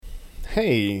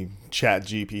Hey,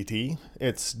 ChatGPT.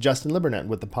 It's Justin Libernet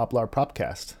with the Poplar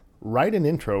Propcast. Write an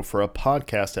intro for a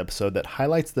podcast episode that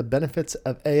highlights the benefits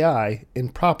of AI in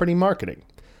property marketing.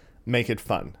 Make it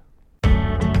fun.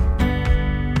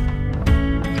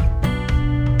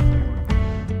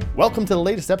 Welcome to the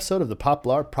latest episode of the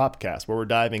Poplar Propcast, where we're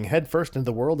diving headfirst into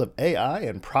the world of AI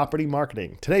and property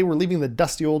marketing. Today, we're leaving the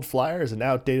dusty old flyers and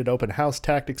outdated open house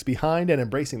tactics behind and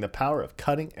embracing the power of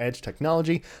cutting-edge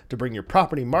technology to bring your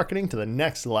property marketing to the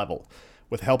next level.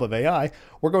 With the help of AI,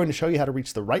 we're going to show you how to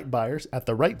reach the right buyers at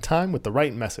the right time with the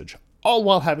right message, all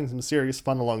while having some serious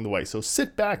fun along the way. So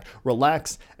sit back,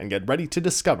 relax, and get ready to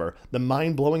discover the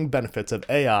mind-blowing benefits of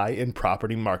AI in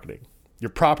property marketing. Your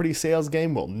property sales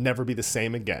game will never be the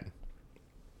same again.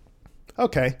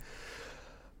 Okay,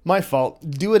 my fault.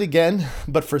 Do it again,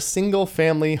 but for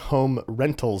single-family home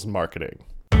rentals marketing.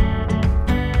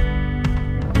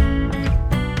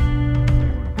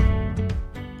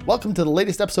 Welcome to the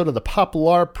latest episode of the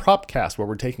Poplar Propcast, where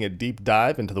we're taking a deep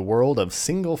dive into the world of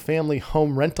single-family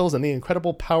home rentals and the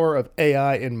incredible power of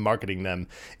AI in marketing them.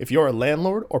 If you're a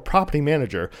landlord or property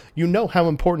manager, you know how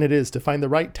important it is to find the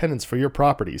right tenants for your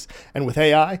properties. And with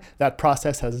AI, that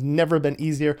process has never been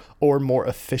easier or more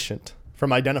efficient.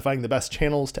 From identifying the best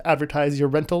channels to advertise your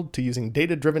rental, to using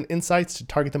data-driven insights to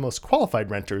target the most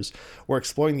qualified renters, we're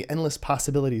exploring the endless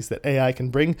possibilities that AI can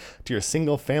bring to your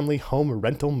single-family home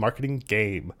rental marketing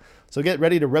game. So get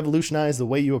ready to revolutionize the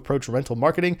way you approach rental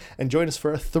marketing and join us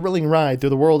for a thrilling ride through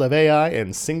the world of AI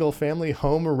and single-family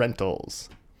home rentals.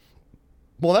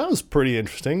 Well, that was pretty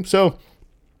interesting. So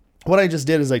what I just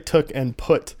did is I took and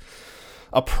put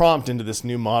a prompt into this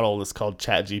new model that's called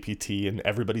ChatGPT, and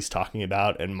everybody's talking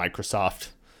about, and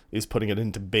Microsoft is putting it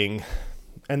into Bing.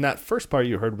 And that first part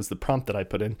you heard was the prompt that I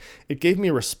put in. It gave me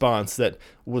a response that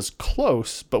was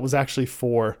close, but was actually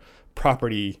for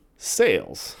property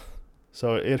sales.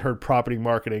 So it heard property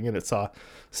marketing, and it saw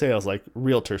sales like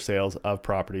realtor sales of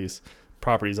properties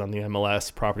on the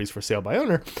MLS, properties for sale by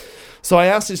owner. So I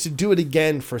asked it to do it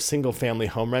again for single family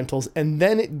home rentals, and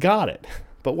then it got it.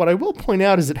 But what I will point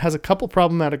out is it has a couple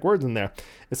problematic words in there.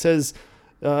 It says,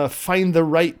 find the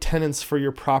right tenants for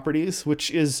your properties, which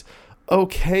is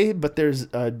okay, but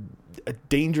there's a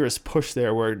dangerous push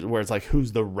there where it's like,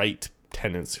 who's the right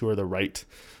tenants? Who are the right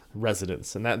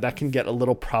residents? And that can get a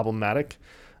little problematic.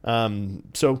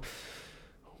 So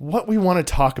what we want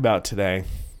to talk about today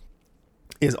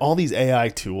is all these AI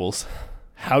tools,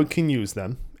 how you can use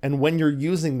them, and when you're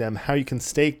using them, how you can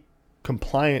stay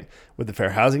compliant with the Fair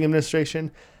Housing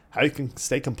Administration, how you can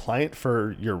stay compliant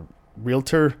for your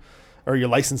realtor or your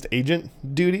licensed agent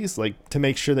duties, like to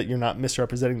make sure that you're not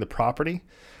misrepresenting the property.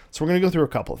 So we're going to go through a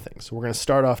couple of things. We're going to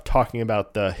start off talking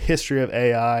about the history of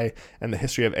AI and the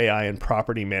history of AI in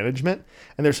property management.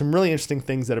 And there's some really interesting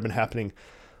things that have been happening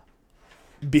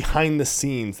behind the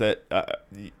scenes that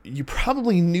you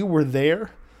probably knew were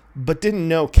there, but didn't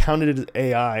know counted as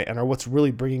AI and are what's really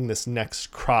bringing this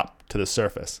next crop to the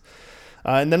surface.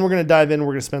 And then we're going to dive in.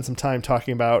 We're going to spend some time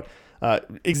talking about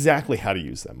exactly how to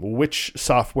use them, which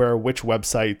software, which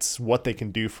websites, what they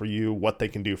can do for you, what they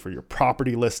can do for your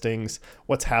property listings,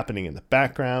 what's happening in the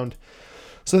background,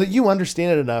 so that you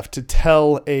understand it enough to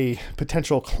tell a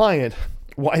potential client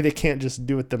why they can't just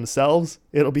do it themselves.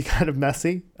 It'll be kind of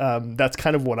messy. That's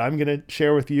kind of what I'm going to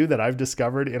share with you that I've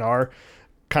discovered in our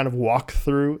kind of walk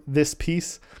through this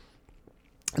piece.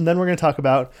 And then we're going to talk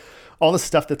about all the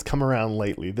stuff that's come around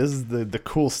lately. This is the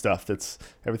cool stuff. That's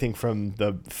everything from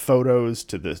the photos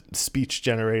to the speech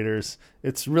generators.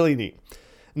 It's really neat.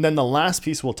 And then the last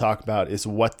piece we'll talk about is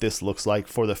what this looks like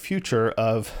for the future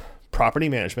of property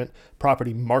management,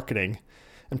 property marketing,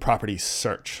 and property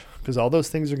search, because all those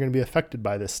things are going to be affected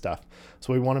by this stuff.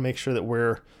 So we want to make sure that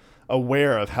we're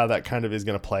aware of how that kind of is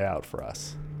going to play out for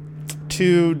us.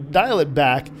 To dial it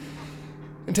back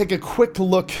and take a quick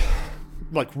look,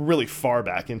 like really far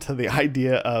back, into the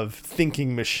idea of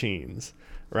thinking machines,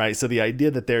 right? So the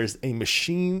idea that there's a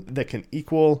machine that can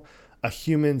equal a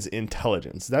human's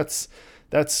intelligence.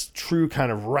 That's true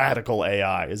kind of radical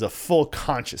AI, is a full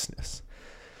consciousness.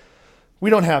 We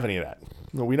don't have any of that.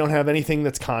 We don't have anything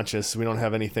that's conscious. We don't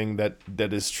have anything that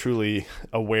is truly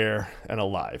aware and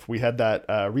alive. We had that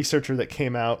researcher that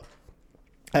came out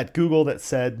at Google that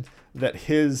said that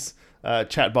his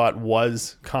chatbot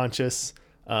was conscious.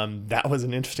 That was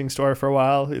an interesting story for a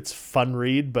while. It's fun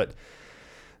read, but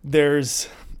there's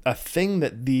a thing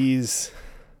that these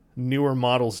newer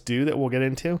models do that we'll get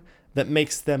into that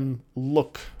makes them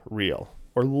look real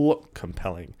or look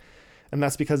compelling. And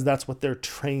that's because that's what they're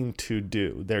trained to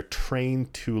do. They're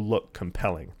trained to look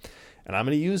compelling. And I'm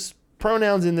going to use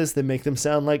pronouns in this that make them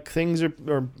sound like things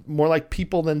are more like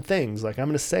people than things. Like I'm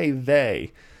going to say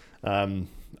they.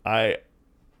 I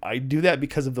do that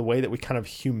because of the way that we kind of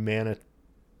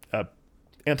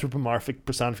anthropomorphic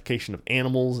personification of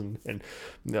animals and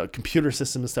computer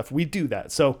systems and stuff. We do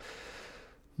that. So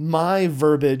my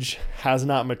verbiage has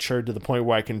not matured to the point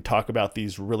where I can talk about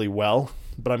these really well,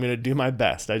 but I'm going to do my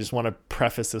best. I just want to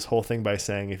preface this whole thing by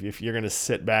saying if you're going to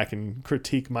sit back and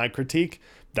critique my critique,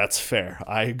 that's fair.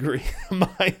 I agree.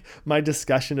 My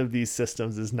discussion of these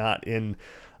systems is not in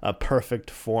a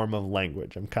perfect form of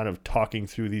language. I'm kind of talking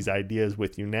through these ideas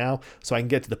with you now so I can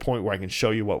get to the point where I can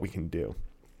show you what we can do.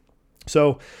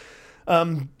 So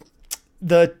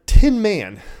the Tin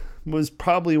Man was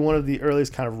probably one of the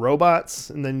earliest kind of robots.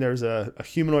 And then there's a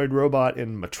humanoid robot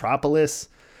in Metropolis.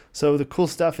 So the cool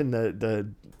stuff in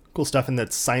that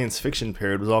science fiction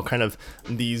period was all kind of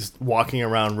these walking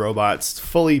around robots,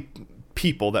 fully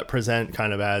people that present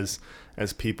kind of as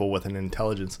people with an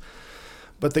intelligence.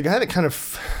 But the guy that kind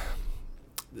of,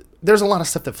 there's a lot of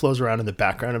stuff that flows around in the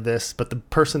background of this, but the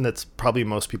person that's probably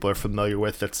most people are familiar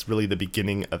with, that's really the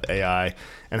beginning of AI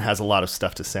and has a lot of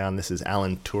stuff to say on this, is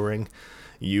Alan Turing.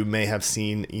 You may have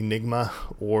seen Enigma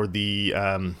or the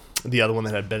other one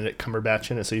that had Benedict Cumberbatch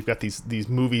in it. So you've got these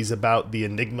movies about the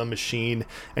Enigma machine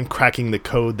and cracking the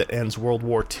code that ends World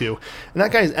War II. And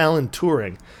that guy is Alan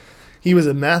Turing. He was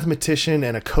a mathematician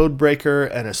and a code breaker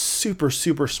and a super,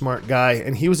 super smart guy.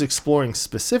 And he was exploring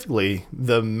specifically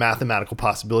the mathematical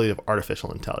possibility of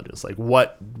artificial intelligence. Like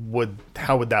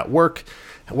how would that work?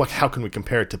 How can we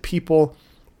compare it to people?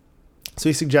 So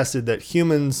he suggested that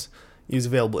humans use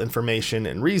available information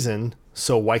and reason,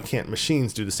 so why can't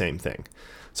machines do the same thing?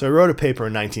 So he wrote a paper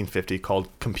in 1950 called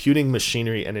Computing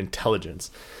Machinery and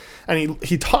Intelligence. And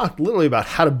he talked literally about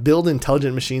how to build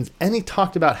intelligent machines, and he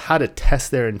talked about how to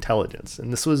test their intelligence.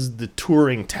 And this was the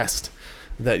Turing test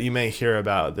that you may hear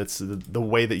about. That's the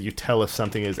way that you tell if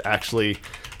something is actually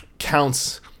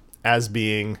counts as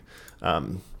being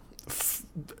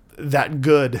that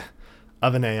good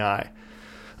of an AI.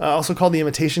 Also called The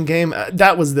Imitation Game.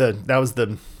 That was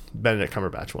the Benedict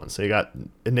Cumberbatch one. So you got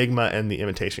Enigma and The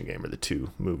Imitation Game are the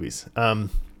two movies.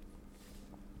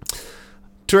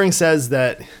 Turing says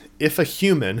that if a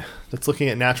human that's looking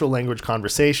at natural language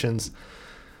conversations,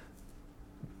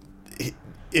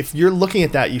 if you're looking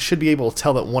at that, you should be able to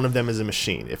tell that one of them is a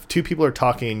machine. If two people are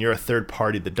talking and you're a third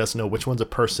party that doesn't know which one's a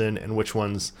person and which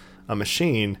one's a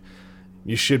machine,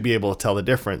 you should be able to tell the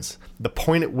difference. The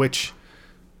point at which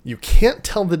you can't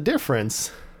tell the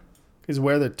difference is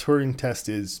where the Turing test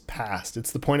is passed.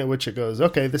 It's the point at which it goes,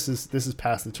 okay, this is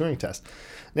past the Turing test.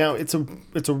 Now, it's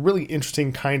a really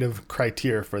interesting kind of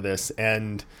criteria for this,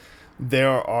 and there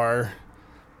are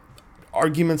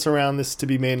arguments around this to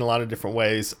be made in a lot of different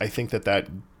ways. I think that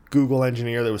Google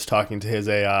engineer that was talking to his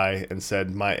AI and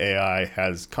said, my AI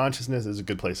has consciousness, is a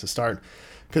good place to start.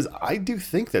 Because I do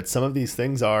think that some of these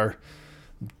things are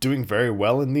doing very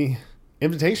well in the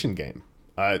invitation game.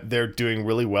 They're doing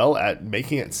really well at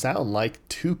making it sound like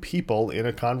two people in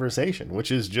a conversation,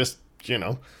 which is just,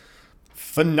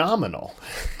 phenomenal.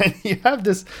 And you have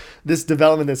this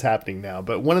development that's happening now.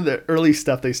 But one of the early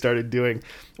stuff they started doing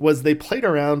was they played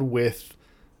around with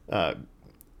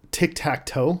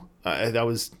tic-tac-toe. That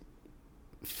was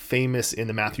famous in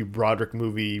the Matthew Broderick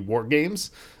movie War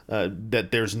Games, that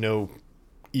there's no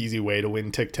easy way to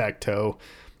win tic-tac-toe.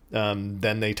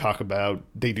 Then they talk about,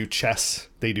 they do chess,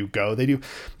 they do Go,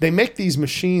 they make these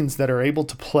machines that are able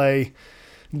to play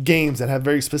games that have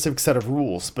very specific set of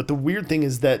rules. But the weird thing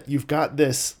is that you've got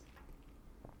this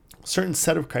certain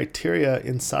set of criteria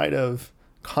inside of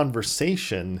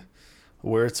conversation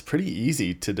where it's pretty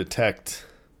easy to detect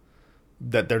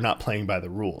that they're not playing by the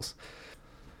rules.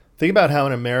 Think about how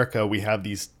in America we have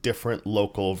these different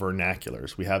local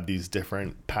vernaculars. We have these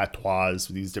different patois,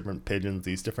 these different pidgins,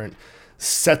 these different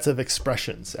sets of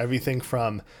expressions. Everything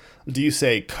from, do you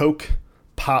say Coke,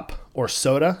 pop, or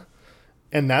soda?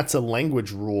 And that's a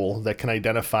language rule that can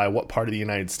identify what part of the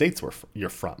United States you're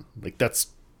from. Like that's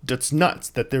nuts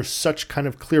that there's such kind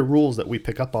of clear rules that we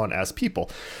pick up on as people.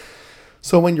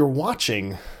 So when you're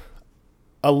watching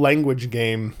a language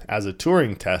game as a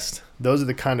Turing test, those are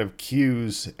the kind of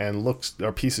cues and looks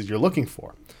or pieces you're looking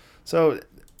for. So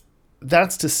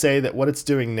that's to say that what it's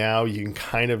doing now, you can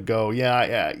kind of go,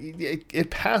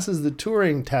 it passes the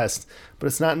Turing test, but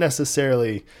it's not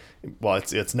necessarily, well,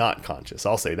 it's not conscious.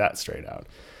 I'll say that straight out.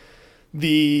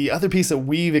 The other piece that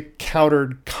we've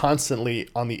encountered constantly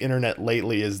on the internet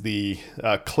lately is the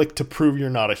click to prove you're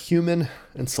not a human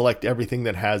and select everything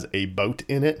that has a boat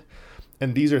in it.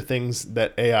 And these are things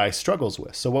that AI struggles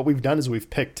with. So what we've done is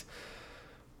we've picked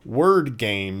word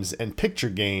games and picture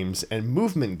games and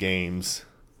movement games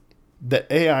that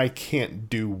AI can't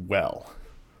do well.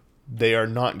 they are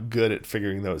not good at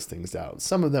figuring those things out.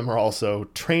 Some of them are also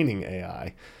training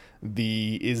AI.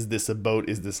 The is this a boat,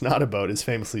 is this not a boat is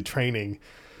famously training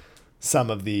some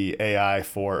of the AI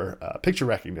for picture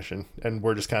recognition. And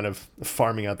we're just kind of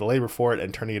farming out the labor for it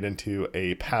and turning it into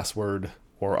a password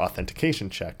or authentication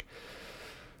check.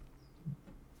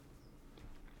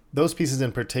 Those pieces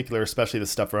in particular, especially the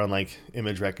stuff around like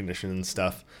image recognition and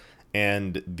stuff,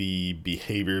 and the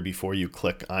behavior before you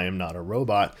click I am not a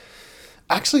robot,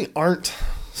 actually aren't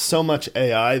so much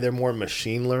AI, they're more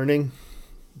machine learning.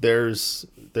 There's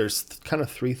kind of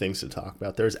three things to talk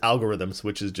about. There's algorithms,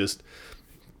 which is just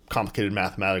complicated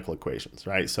mathematical equations,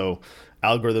 right? So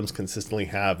algorithms consistently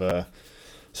have a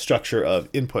structure of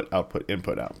input, output,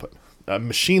 input, output.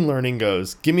 Machine learning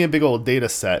goes, give me a big old data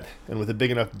set, and with a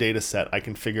big enough data set, I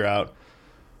can figure out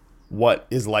what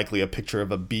is likely a picture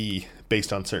of a bee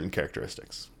based on certain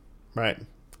characteristics, right?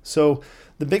 So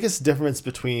the biggest difference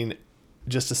between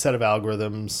just a set of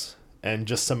algorithms and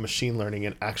just some machine learning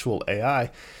and actual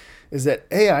AI is that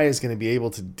AI is going to be able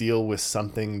to deal with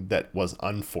something that was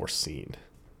unforeseen.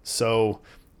 So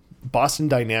Boston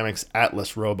Dynamics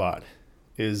Atlas robot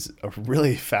is a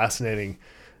really fascinating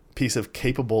piece of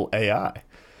capable AI.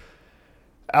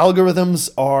 Algorithms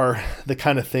are the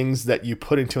kind of things that you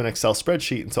put into an Excel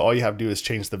spreadsheet, and so all you have to do is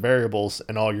change the variables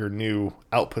and all your new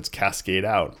outputs cascade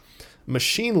out.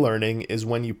 Machine learning is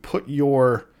when you put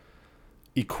your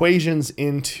equations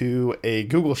into a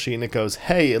Google Sheet and it goes,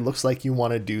 hey, it looks like you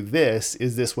want to do this.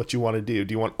 Is this what you want to do?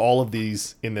 Do you want all of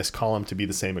these in this column to be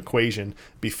the same equation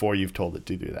before you've told it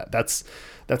to do that? That's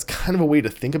kind of a way to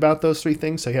think about those three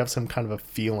things, so you have some kind of a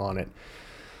feel on it.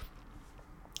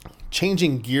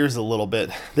 Changing gears a little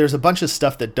bit, there's a bunch of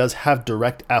stuff that does have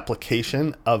direct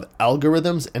application of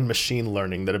algorithms and machine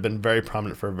learning that have been very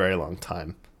prominent for a very long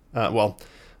time. Well,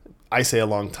 I say a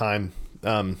long time.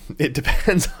 It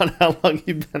depends on how long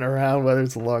you've been around, whether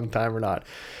it's a long time or not.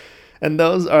 And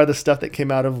those are the stuff that came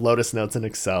out of Lotus Notes and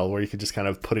Excel, where you could just kind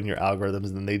of put in your algorithms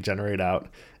and then they generate out.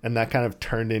 And that kind of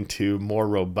turned into more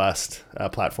robust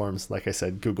platforms. Like I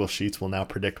said, Google Sheets will now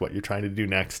predict what you're trying to do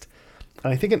next.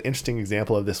 And I think an interesting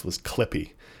example of this was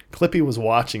Clippy. Clippy was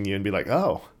watching you and be like,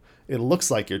 oh, it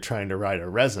looks like you're trying to write a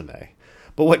resume.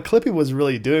 But what Clippy was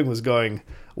really doing was going,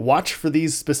 watch for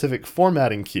these specific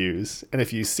formatting cues. And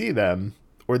if you see them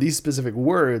or these specific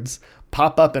words,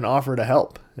 pop up and offer to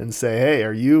help and say, hey,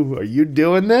 are you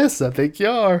doing this? I think you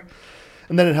are.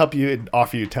 And then it'd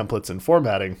offer you templates and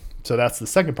formatting. So that's the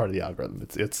second part of the algorithm.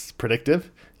 It's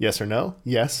predictive. Yes or no?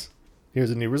 Yes.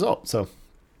 Here's a new result. So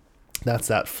that's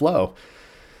that flow.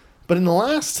 But in the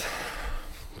last,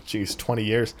 20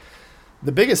 years,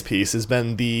 the biggest piece has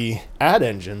been the ad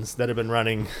engines that have been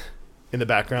running in the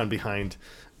background behind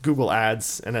Google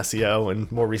Ads and SEO,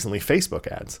 and more recently Facebook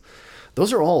ads.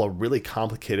 Those are all a really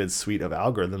complicated suite of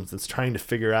algorithms that's trying to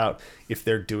figure out if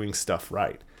they're doing stuff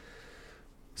right.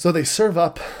 So they serve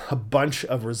up a bunch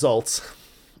of results,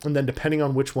 and then depending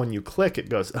on which one you click, it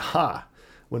goes, aha,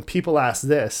 when people ask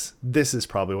this is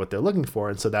probably what they're looking for,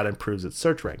 and so that improves its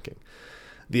search ranking.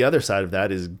 The other side of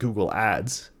that is Google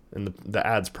Ads, and the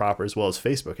ads proper, as well as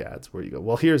Facebook ads, where you go,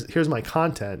 well, here's my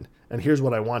content, and here's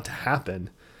what I want to happen.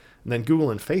 And then Google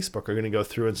and Facebook are going to go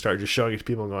through and start just showing it to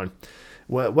people and going,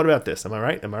 what about this? Am I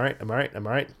right? Am I right? Am I right? Am I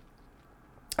right?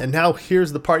 And now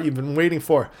here's the part you've been waiting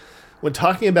for. When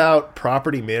talking about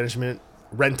property management,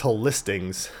 rental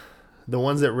listings, the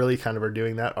ones that really kind of are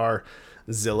doing that are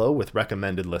Zillow with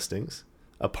recommended listings,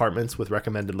 Apartments with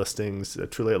recommended listings,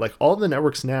 Truly, like all the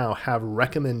networks now have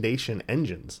recommendation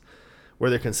engines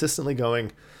where they're consistently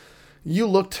going, you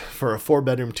looked for a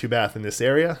 4-bedroom, 2-bath in this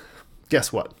area.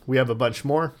 Guess what? We have a bunch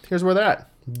more. Here's where they're at.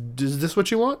 Is this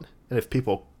what you want? And if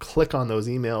people click on those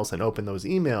emails and open those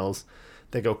emails,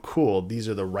 they go, cool, these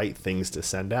are the right things to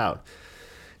send out.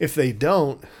 If they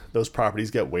don't, those properties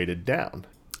get weighted down.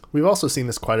 We've also seen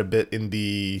this quite a bit in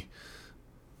the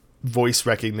voice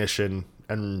recognition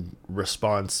and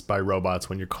response by robots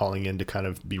when you're calling in to kind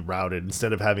of be routed.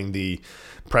 Instead of having the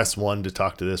press 1 to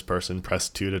talk to this person, press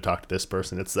 2 to talk to this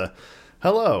person, it's the,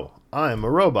 hello, I'm a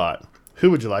robot. Who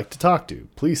would you like to talk to?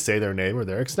 Please say their name or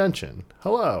their extension.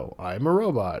 Hello, I'm a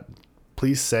robot.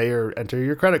 Please say or enter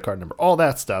your credit card number. All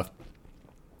that stuff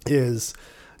is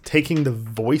taking the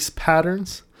voice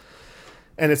patterns,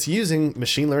 and it's using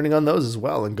machine learning on those as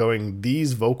well and going,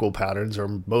 these vocal patterns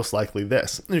are most likely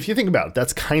this. And if you think about it,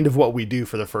 that's kind of what we do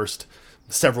for the first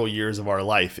several years of our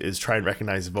life, is try and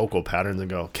recognize vocal patterns and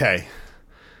go, okay,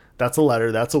 that's a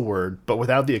letter, that's a word, but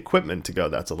without the equipment to go,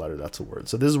 that's a letter, that's a word.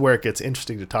 So this is where it gets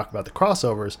interesting to talk about the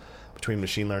crossovers between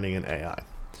machine learning and AI.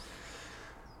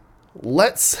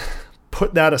 Let's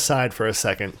put that aside for a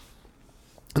second,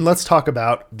 and let's talk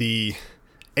about the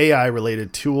AI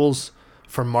related tools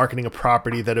for marketing a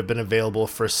property that have been available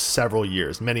for several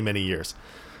years, many, many years.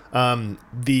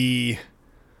 The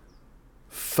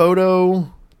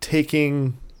photo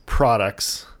taking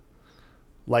products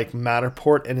like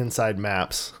Matterport and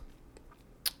Insidemaps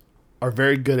are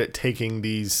very good at making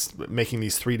these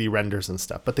 3D renders and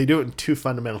stuff, but they do it in two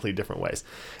fundamentally different ways.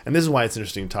 And this is why it's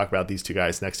interesting to talk about these two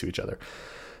guys next to each other.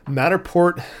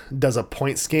 Matterport does a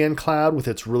point scan cloud with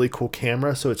its really cool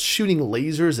camera. So it's shooting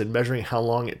lasers and measuring how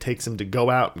long it takes them to go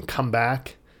out and come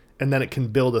back. And then it can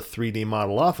build a 3D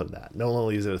model off of that. Not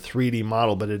only is it a 3D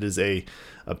model, but it is a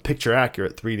picture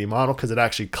accurate 3D model because it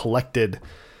actually collected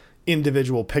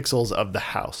individual pixels of the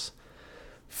house.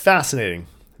 Fascinating,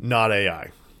 not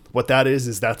AI. What that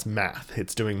is that's math.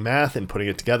 It's doing math and putting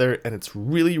it together, and it's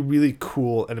really, really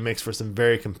cool, and it makes for some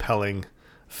very compelling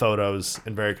photos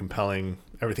and very compelling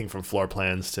everything from floor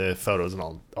plans to photos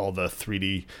and all the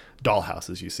 3D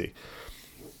dollhouses you see.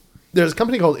 There's a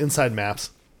company called Insidemaps,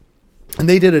 and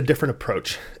they did a different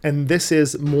approach, and this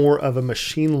is more of a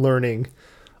machine learning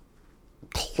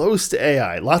close to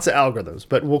AI, lots of algorithms,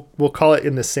 but we'll call it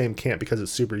in the same camp because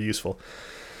it's super useful.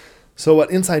 So what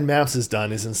Insidemaps has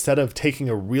done is instead of taking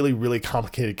a really, really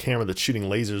complicated camera that's shooting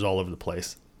lasers all over the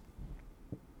place,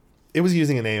 it was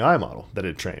using an AI model that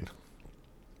it trained.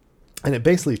 And it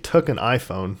basically took an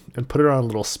iPhone and put it on a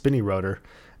little spinny rotor,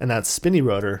 and that spinny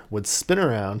rotor would spin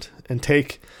around and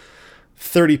take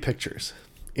 30 pictures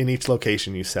in each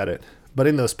location you set it. But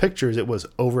in those pictures, it was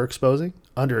overexposing,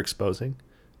 underexposing,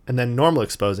 and then normal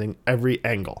exposing every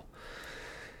angle.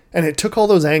 And it took all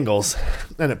those angles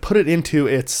and it put it into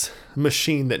its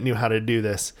machine that knew how to do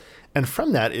this. And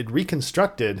from that, it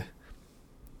reconstructed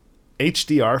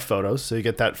HDR photos. So you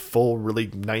get that full, really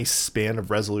nice span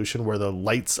of resolution where the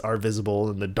lights are visible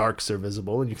and the darks are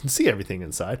visible and you can see everything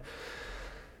inside.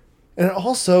 And it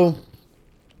also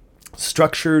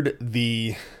structured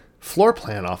the floor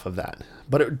plan off of that,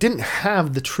 but it didn't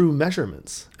have the true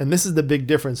measurements. And this is the big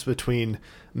difference between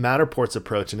Matterport's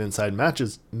approach and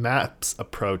Insidemaps'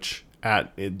 approach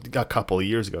a couple of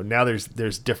years ago. Now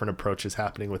there's different approaches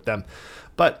happening with them.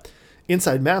 But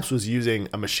Insidemaps was using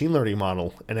a machine learning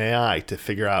model and AI to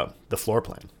figure out the floor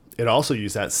plan. It also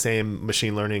used that same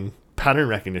machine learning pattern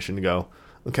recognition to go,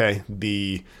 okay,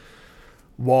 the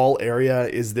wall area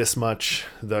is this much,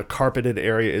 the carpeted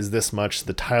area is this much,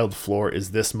 the tiled floor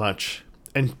is this much,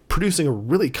 and producing a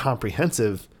really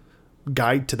comprehensive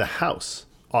guide to the house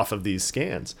off of these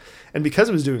scans. And because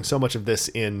it was doing so much of this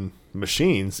in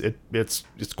machines, it's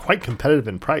quite competitive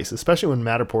in price, especially when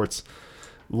Matterport's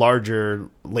larger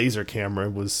laser camera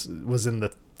was in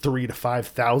the $3,000 to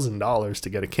 $5,000 to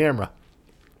get a camera.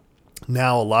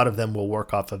 Now a lot of them will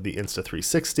work off of the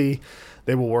Insta360.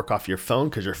 They will work off your phone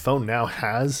because your phone now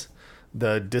has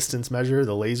the distance measure,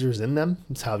 the lasers in them.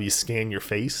 It's how you scan your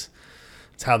face.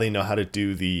 It's how they know how to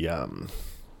do the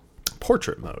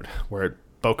portrait mode where it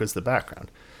bokehs the background.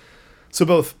 So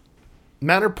both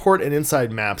Matterport and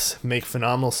Insidemaps make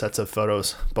phenomenal sets of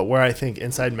photos, but where I think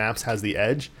Insidemaps has the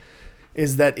edge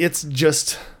is that it's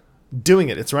just doing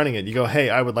it. It's running it. You go, hey,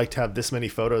 I would like to have this many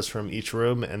photos from each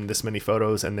room and this many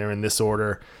photos, and they're in this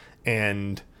order,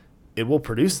 and it will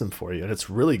produce them for you. And it's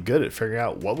really good at figuring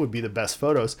out what would be the best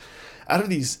photos out of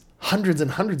these hundreds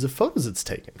and hundreds of photos it's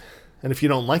taken. And if you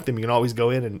don't like them, you can always go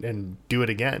in and do it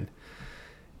again.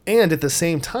 And at the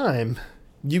same time,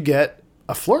 you get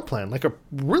a floor plan, like a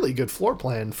really good floor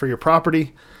plan for your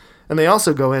property. And they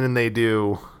also go in and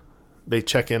they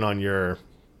check in on your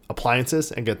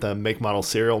appliances and get the make, model,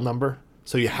 serial number.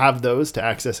 So you have those to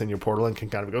access in your portal and can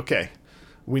kind of go, okay,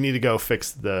 we need to go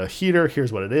fix the heater.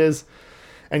 Here's what it is.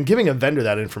 And giving a vendor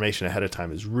that information ahead of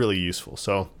time is really useful.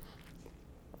 So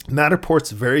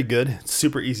Matterport's very good. It's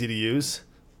super easy to use.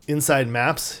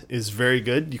 Insidemaps is very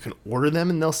good. You can order them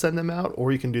and they'll send them out,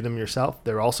 or you can do them yourself.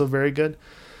 They're also very good.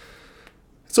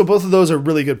 So both of those are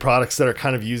really good products that are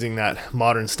kind of using that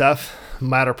modern stuff.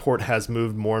 Matterport has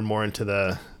moved more and more into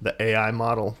the AI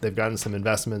model. They've gotten some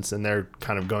investments and they're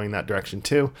kind of going that direction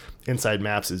too.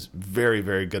 Insidemaps is very,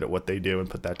 very good at what they do and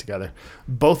put that together.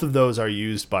 Both of those are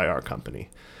used by our company.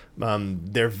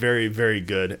 They're very, very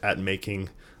good at making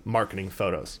marketing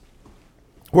photos.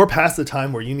 We're past the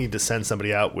time where you need to send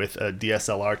somebody out with a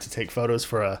DSLR to take photos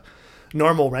for a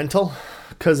normal rental,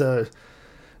 because a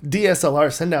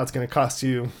DSLR send out is going to cost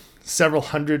you several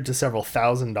hundred to several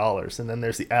 $1,000s. And then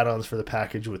there's the add-ons for the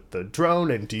package with the drone.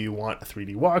 And do you want a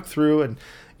 3D walkthrough? And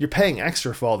you're paying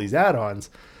extra for all these add-ons.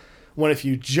 When if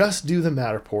you just do the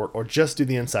Matterport or just do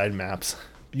the Insidemaps,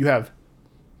 you have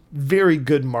very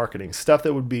good marketing, stuff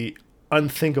that would be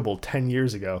unthinkable 10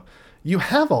 years ago. You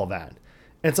have all that.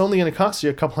 And it's only going to cost you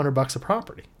a couple $100 a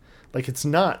property. Like, it's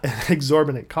not an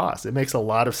exorbitant cost. It makes a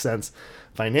lot of sense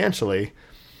financially,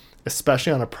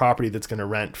 especially on a property that's going to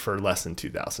rent for less than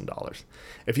 $2,000.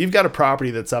 If you've got a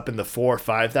property that's up in the $4,000 or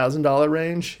 $5,000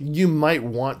 range, you might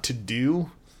want to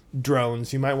do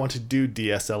drones, you might want to do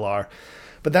DSLR,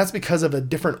 but that's because of a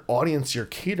different audience you're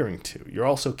catering to. You're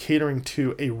also catering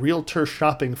to a realtor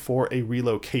shopping for a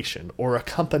relocation or a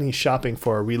company shopping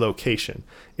for a relocation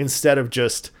instead of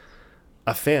just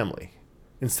a family,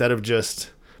 instead of just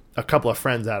a couple of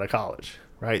friends out of college,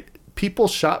 right? People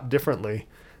shop differently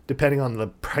depending on the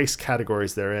price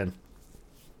categories they're in.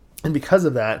 And because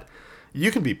of that,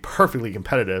 you can be perfectly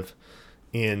competitive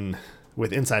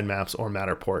with Insidemaps or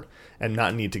Matterport and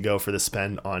not need to go for the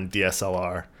spend on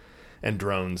DSLR and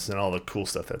drones and all the cool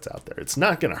stuff that's out there. It's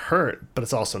not going to hurt, but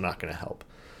it's also not going to help.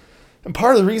 And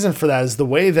part of the reason for that is the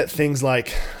way that things like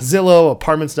Zillow,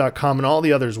 Apartments.com, and all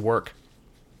the others work.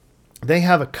 They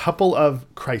have a couple of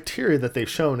criteria that they've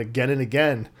shown again and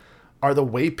again are the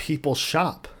way people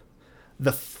shop.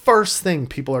 The first thing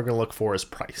people are going to look for is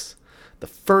price. The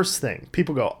first thing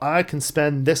people go, I can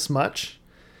spend this much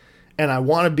and I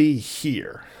want to be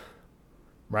here,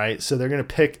 right? So they're going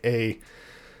to pick a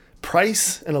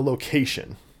price and a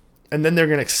location, and then they're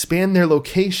going to expand their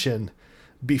location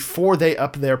before they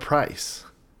up their price.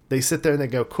 They sit there and they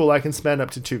go, cool, I can spend up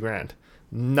to $2,000.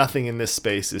 Nothing in this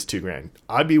space is $2,000.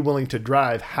 I'd be willing to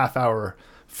drive half hour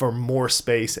for more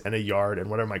space and a yard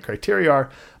and whatever my criteria are,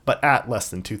 but at less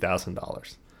than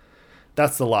 $2,000.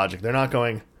 That's the logic. They're not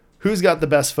going, who's got the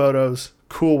best photos?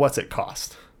 Cool, what's it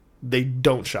cost? They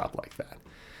don't shop like that.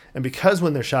 And because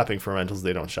when they're shopping for rentals,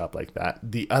 they don't shop like that.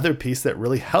 The other piece that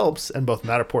really helps, and both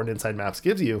Matterport and Insidemaps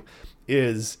gives you,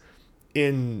 is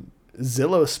in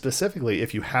Zillow specifically,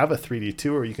 if you have a 3D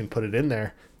tour, you can put it in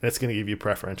there, and it's going to give you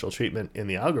preferential treatment in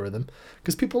the algorithm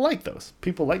because people like those.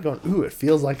 People like going, ooh, it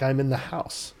feels like I'm in the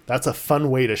house. That's a fun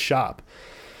way to shop.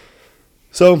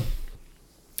 So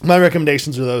my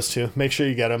recommendations are those two. Make sure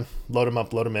you get them, load them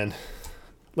up, load them in.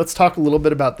 Let's talk a little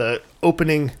bit about the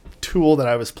opening tool that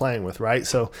I was playing with, right?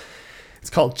 So it's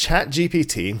called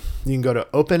ChatGPT. You can go to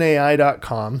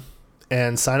openai.com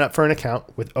and sign up for an account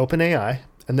with OpenAI,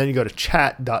 and then you go to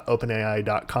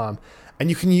chat.openai.com, and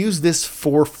you can use this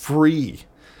for free.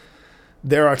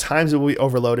 There are times it will be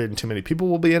overloaded and too many people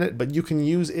will be in it, but you can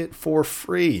use it for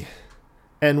free.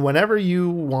 And whenever you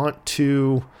want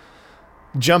to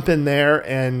jump in there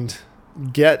and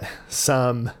get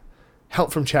some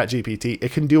help from ChatGPT,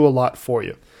 it can do a lot for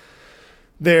you.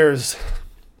 There's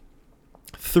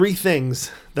 3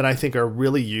 things that I think are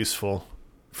really useful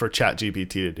for ChatGPT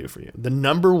to do for you. The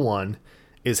number one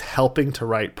is helping to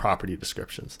write property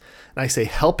descriptions. And I say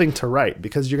helping to write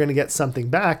because you're going to get something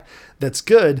back that's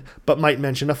good, but might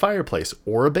mention a fireplace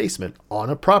or a basement on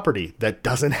a property that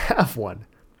doesn't have one.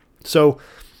 So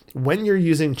when you're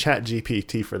using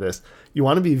ChatGPT for this, you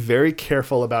want to be very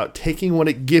careful about taking what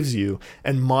it gives you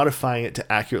and modifying it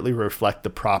to accurately reflect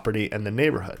the property and the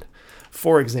neighborhood.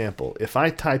 For example, if I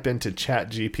type into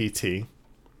ChatGPT,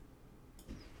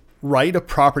 write a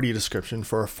property description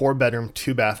for a 4-bedroom,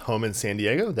 2-bath home in San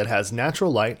Diego that has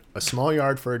natural light, a small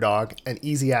yard for a dog, and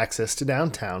easy access to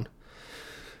downtown,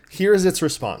 here's its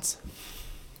response.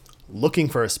 Looking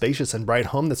for a spacious and bright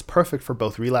home that's perfect for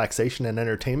both relaxation and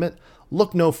entertainment?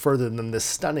 Look no further than this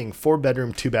stunning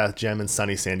 4-bedroom, 2-bath gem in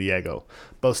sunny San Diego.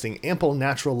 Boasting ample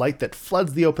natural light that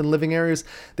floods the open living areas,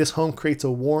 this home creates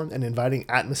a warm and inviting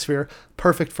atmosphere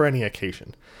perfect for any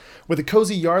occasion. With a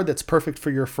cozy yard that's perfect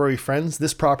for your furry friends,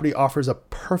 this property offers a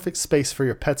perfect space for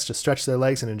your pets to stretch their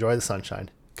legs and enjoy the sunshine.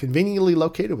 Conveniently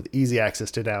located with easy access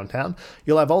to downtown,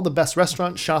 you'll have all the best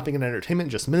restaurants, shopping, and entertainment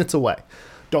just minutes away.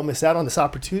 Don't miss out on this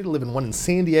opportunity to live in one of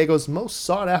San Diego's most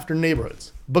sought-after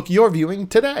neighborhoods. Book your viewing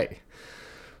today.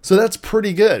 So that's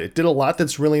pretty good. It did a lot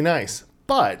that's really nice,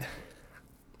 but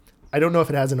I don't know if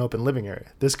it has an open living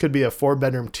area. This could be a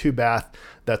 4-bedroom, 2-bath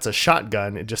that's a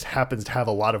shotgun. It just happens to have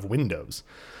a lot of windows.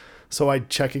 So I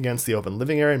check against the open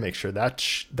living area and make sure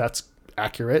that's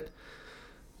accurate.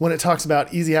 When it talks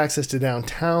about easy access to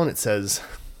downtown, it says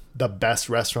the best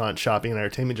restaurant, shopping, and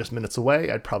entertainment just minutes away.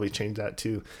 I'd probably change that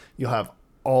to you'll have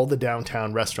all the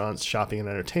downtown restaurants, shopping, and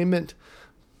entertainment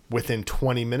within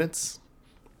 20 minutes.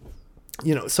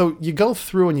 You know, so you go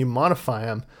through and you modify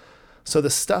them. So the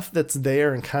stuff that's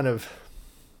there and kind of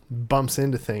bumps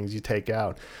into things you take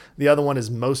out. The other one is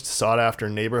most sought after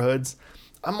neighborhoods.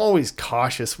 I'm always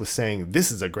cautious with saying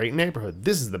this is a great neighborhood.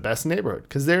 This is the best neighborhood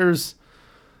because there's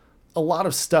a lot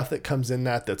of stuff that comes in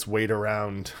that's weighed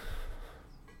around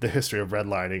the history of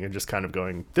redlining and just kind of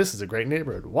going, this is a great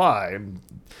neighborhood. Why? And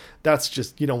that's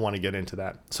just, you don't want to get into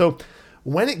that. So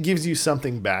when it gives you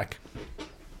something back,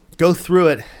 go through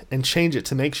it and change it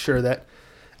to make sure that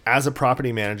as a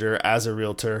property manager, as a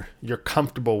realtor, you're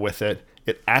comfortable with it.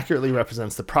 It accurately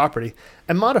represents the property,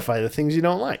 and modify the things you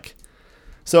don't like.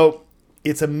 So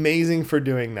it's amazing for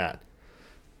doing that.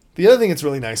 The other thing it's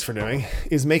really nice for doing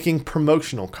is making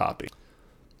promotional copy.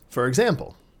 For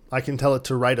example, I can tell it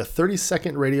to write a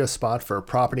 30-second radio spot for a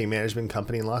property management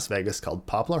company in Las Vegas called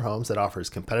Poplar Homes that offers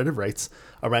competitive rates,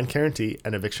 a rent guarantee,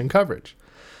 and eviction coverage.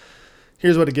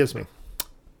 Here's what it gives me.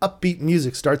 Upbeat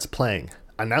music starts playing.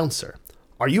 Announcer.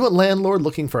 Are you a landlord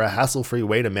looking for a hassle-free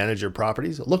way to manage your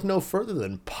properties? Look no further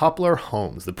than Poplar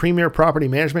Homes, the premier property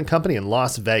management company in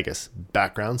Las Vegas.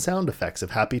 Background sound effects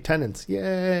of happy tenants.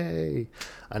 Yay!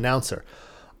 Announcer.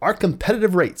 Our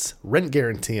competitive rates, rent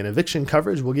guarantee, and eviction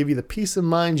coverage will give you the peace of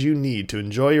mind you need to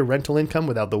enjoy your rental income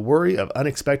without the worry of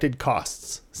unexpected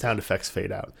costs. Sound effects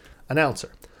fade out.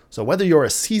 Announcer. So whether you're a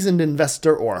seasoned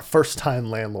investor or a first-time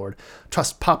landlord,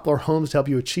 trust Poplar Homes to help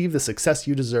you achieve the success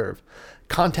you deserve.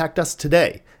 Contact us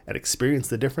today and experience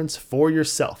the difference for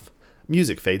yourself.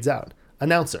 Music fades out.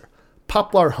 Announcer.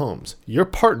 Poplar Homes, your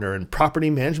partner in property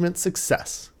management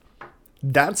success.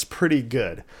 That's pretty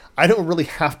good. I don't really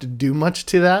have to do much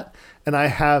to that, and I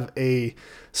have a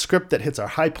script that hits our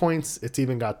high points. It's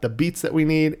even got the beats that we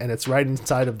need, and it's right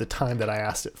inside of the time that I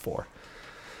asked it for.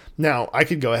 Now, I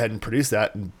could go ahead and produce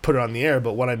that and put it on the air,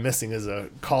 but what I'm missing is a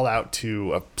call out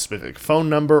to a specific phone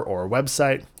number or a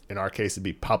website. In our case, it'd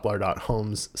be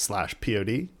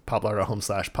poplar.homes/pod,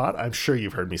 poplar.homes/pod. I'm sure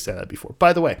you've heard me say that before.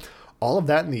 By the way, all of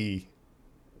that in the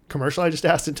commercial I just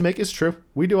asked it to make is true.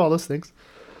 We do all those things.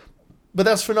 But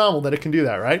that's phenomenal that it can do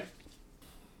that, right?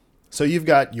 So you've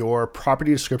got your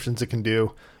property descriptions it can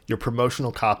do, your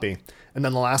promotional copy, and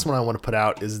then the last one I want to put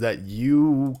out is that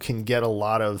you can get a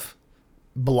lot of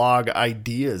blog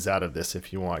ideas out of this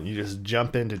if you want. You just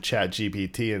jump into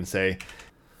ChatGPT and say,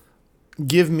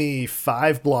 give me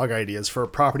 5 blog ideas for a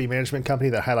property management company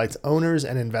that highlights owners'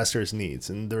 and investors' needs.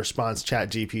 And the response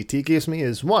ChatGPT gives me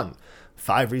is 1,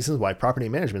 5 reasons why property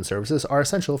management services are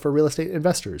essential for real estate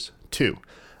investors. 2,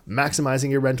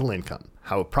 maximizing your rental income,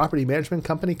 how a property management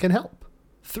company can help.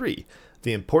 3,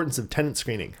 the importance of tenant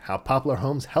screening, how Poplar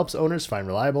Homes helps owners find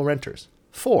reliable renters.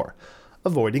 4,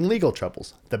 avoiding legal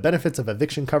troubles, the benefits of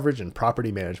eviction coverage and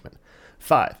property management.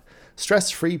 5,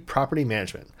 stress-free property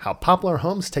management, how Poplar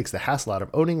Homes takes the hassle out of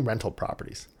owning rental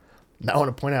properties. Now I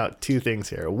want to point out 2 things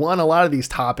here. 1, a lot of these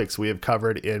topics we have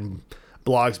covered in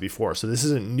blogs before, so this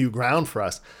isn't new ground for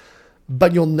us.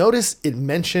 But you'll notice it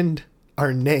mentioned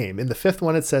our name. In the 5th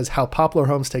one, it says how Poplar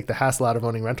Homes take the hassle out of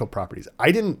owning rental properties.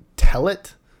 I didn't tell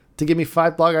it to give me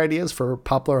 5 blog ideas for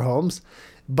Poplar Homes,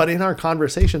 but in our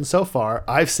conversation so far,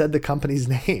 I've said the company's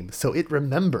name, so it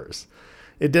remembers.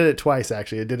 It did it twice,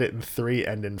 actually. It did it in 3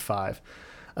 and in 5.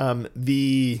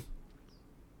 The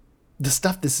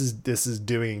stuff this is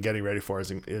doing and getting ready for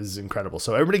is incredible.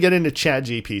 So everybody get into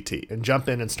ChatGPT and jump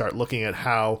in and start looking at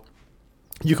how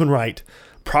you can write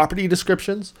property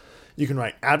descriptions, you can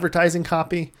write advertising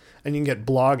copy, and you can get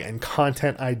blog and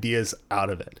content ideas out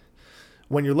of it.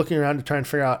 When you're looking around to try and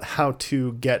figure out how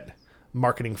to get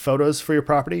marketing photos for your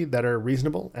property that are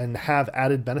reasonable and have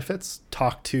added benefits,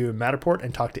 talk to Matterport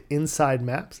and talk to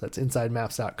Insidemaps. That's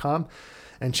insidemaps.com.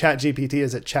 And ChatGPT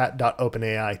is at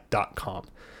chat.openai.com.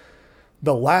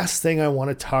 The last thing I want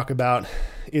to talk about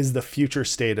is the future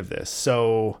state of this.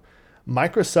 So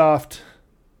Microsoft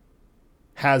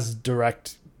has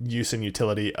direct use and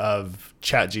utility of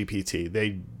ChatGPT.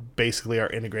 They basically are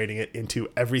integrating it into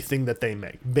everything that they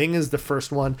make. Bing is the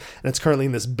first one, and it's currently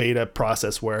in this beta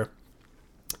process where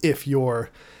if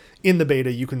you're in the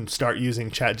beta, you can start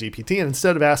using ChatGPT, and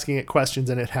instead of asking it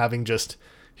questions and it having just,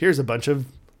 here's a bunch of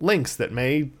links that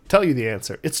may tell you the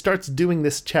answer, it starts doing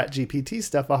this ChatGPT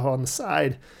stuff off on the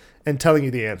side and telling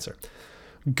you the answer.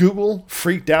 Google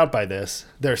freaked out by this.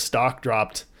 Their stock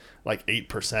dropped like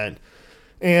 8%,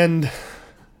 and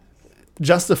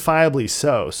justifiably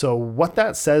so. So what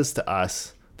that says to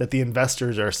us that the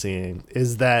investors are seeing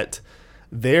is that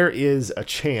there is a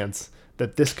chance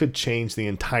that this could change the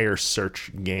entire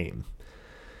search game.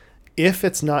 If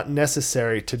it's not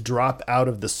necessary to drop out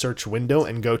of the search window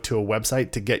and go to a website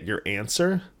to get your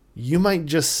answer, you might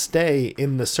just stay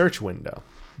in the search window.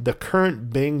 The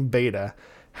current Bing beta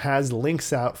has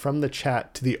links out from the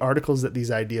chat to the articles that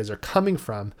these ideas are coming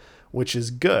from, which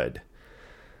is good.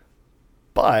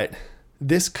 But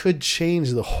this could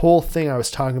change the whole thing I was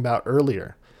talking about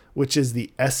earlier, which is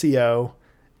the SEO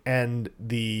and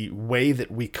the way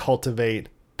that we cultivate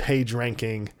page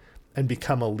ranking and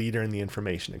become a leader in the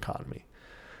information economy.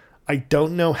 I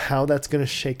don't know how that's going to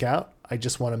shake out. I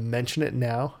just want to mention it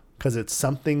now because it's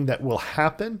something that will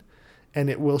happen and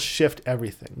it will shift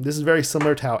everything. This is very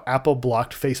similar to how Apple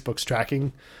blocked Facebook's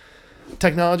tracking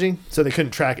technology, so they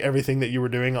couldn't track everything that you were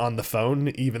doing on the phone,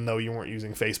 even though you weren't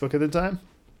using Facebook at the time.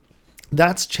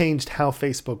 That's changed how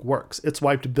Facebook works. It's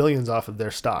wiped billions off of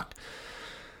their stock.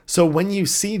 So when you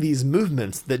see these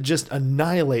movements that just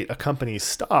annihilate a company's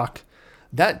stock,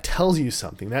 that tells you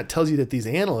something. That tells you that these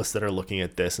analysts that are looking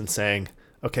at this and saying,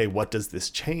 okay, what does this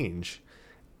change?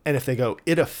 And if they go,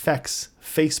 it affects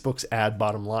Facebook's ad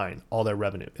bottom line, all their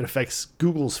revenue. It affects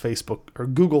Google's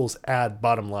ad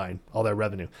bottom line, all their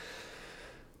revenue.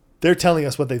 They're telling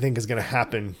us what they think is going to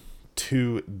happen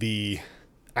to the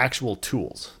actual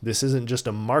tools. This isn't just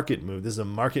a market move. This is a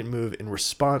market move in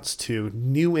response to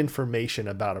new information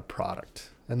about a product.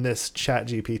 And this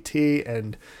ChatGPT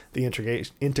and the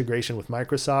integration with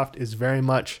Microsoft is very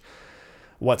much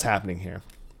what's happening here.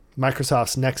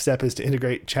 Microsoft's next step is to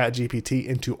integrate ChatGPT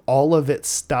into all of its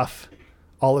stuff,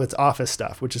 all of its Office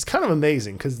stuff, which is kind of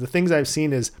amazing because the things I've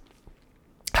seen is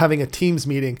having a Teams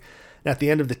meeting. At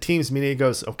the end of the Teams meeting, it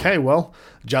goes, okay, well,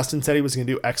 Justin said he was going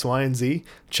to do X, Y, and Z.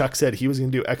 Chuck said he was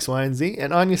going to do X, Y, and Z.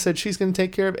 And Anya said she's going to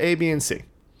take care of A, B, and C.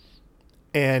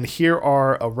 And here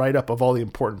are a write-up of all the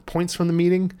important points from the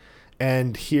meeting.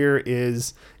 And here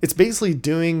is, it's basically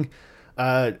doing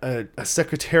a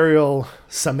secretarial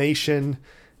summation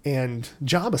and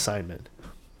job assignment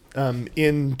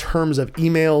in terms of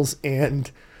emails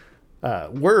and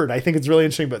Word. I think it's really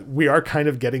interesting, but we are kind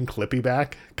of getting Clippy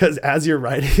back because as you're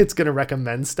writing, it's going to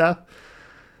recommend stuff.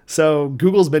 So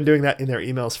Google's been doing that in their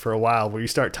emails for a while, where you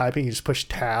start typing, you just push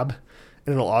tab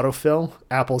and it'll autofill.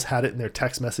 Apple's had it in their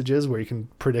text messages where you can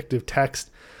predictive text.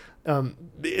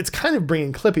 It's kind of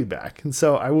bringing Clippy back. And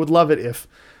so I would love it if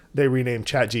they rename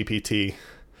ChatGPT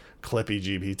Clippy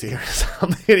GPT or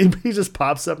something. And he just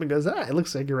pops up and goes, it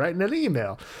looks like you're writing an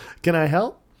email. Can I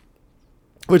help?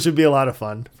 Which would be a lot of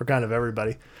fun for kind of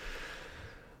everybody.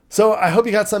 So I hope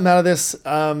you got something out of this.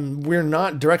 We're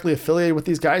not directly affiliated with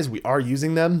these guys. We are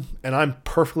using them. And I'm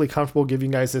perfectly comfortable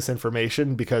giving you guys this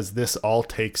information because this all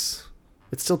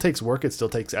it still takes work. It still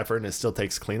takes effort and it still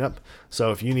takes cleanup.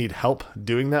 So if you need help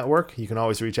doing that work, you can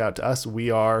always reach out to us.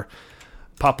 We are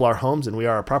Poplar Homes and we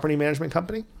are a property management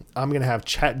company. I'm going to have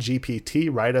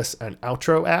ChatGPT write us an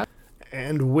outro ad.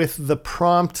 And with the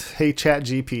prompt, hey,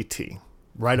 ChatGPT,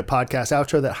 write a podcast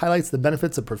outro that highlights the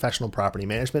benefits of professional property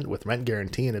management with rent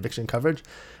guarantee and eviction coverage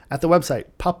at the website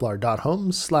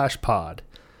poplar.homes/pod.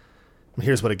 And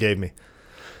here's what it gave me.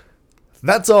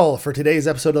 That's all for today's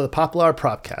episode of the Poplar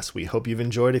Propcast. We hope you've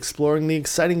enjoyed exploring the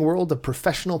exciting world of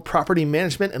professional property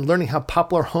management and learning how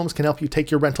Poplar Homes can help you take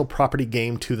your rental property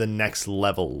game to the next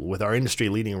level. With our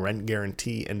industry-leading rent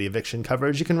guarantee and eviction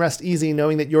coverage, you can rest easy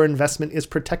knowing that your investment is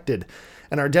protected.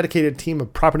 And our dedicated team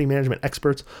of property management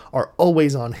experts are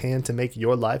always on hand to make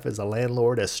your life as a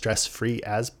landlord as stress-free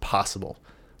as possible.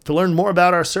 To learn more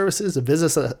about our services,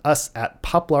 visit us at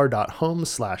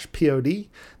poplar.homes/pod.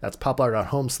 That's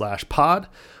poplar.homes/pod,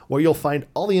 where you'll find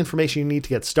all the information you need to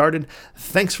get started.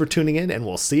 Thanks for tuning in, and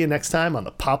we'll see you next time on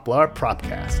the Poplar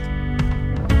Propcast.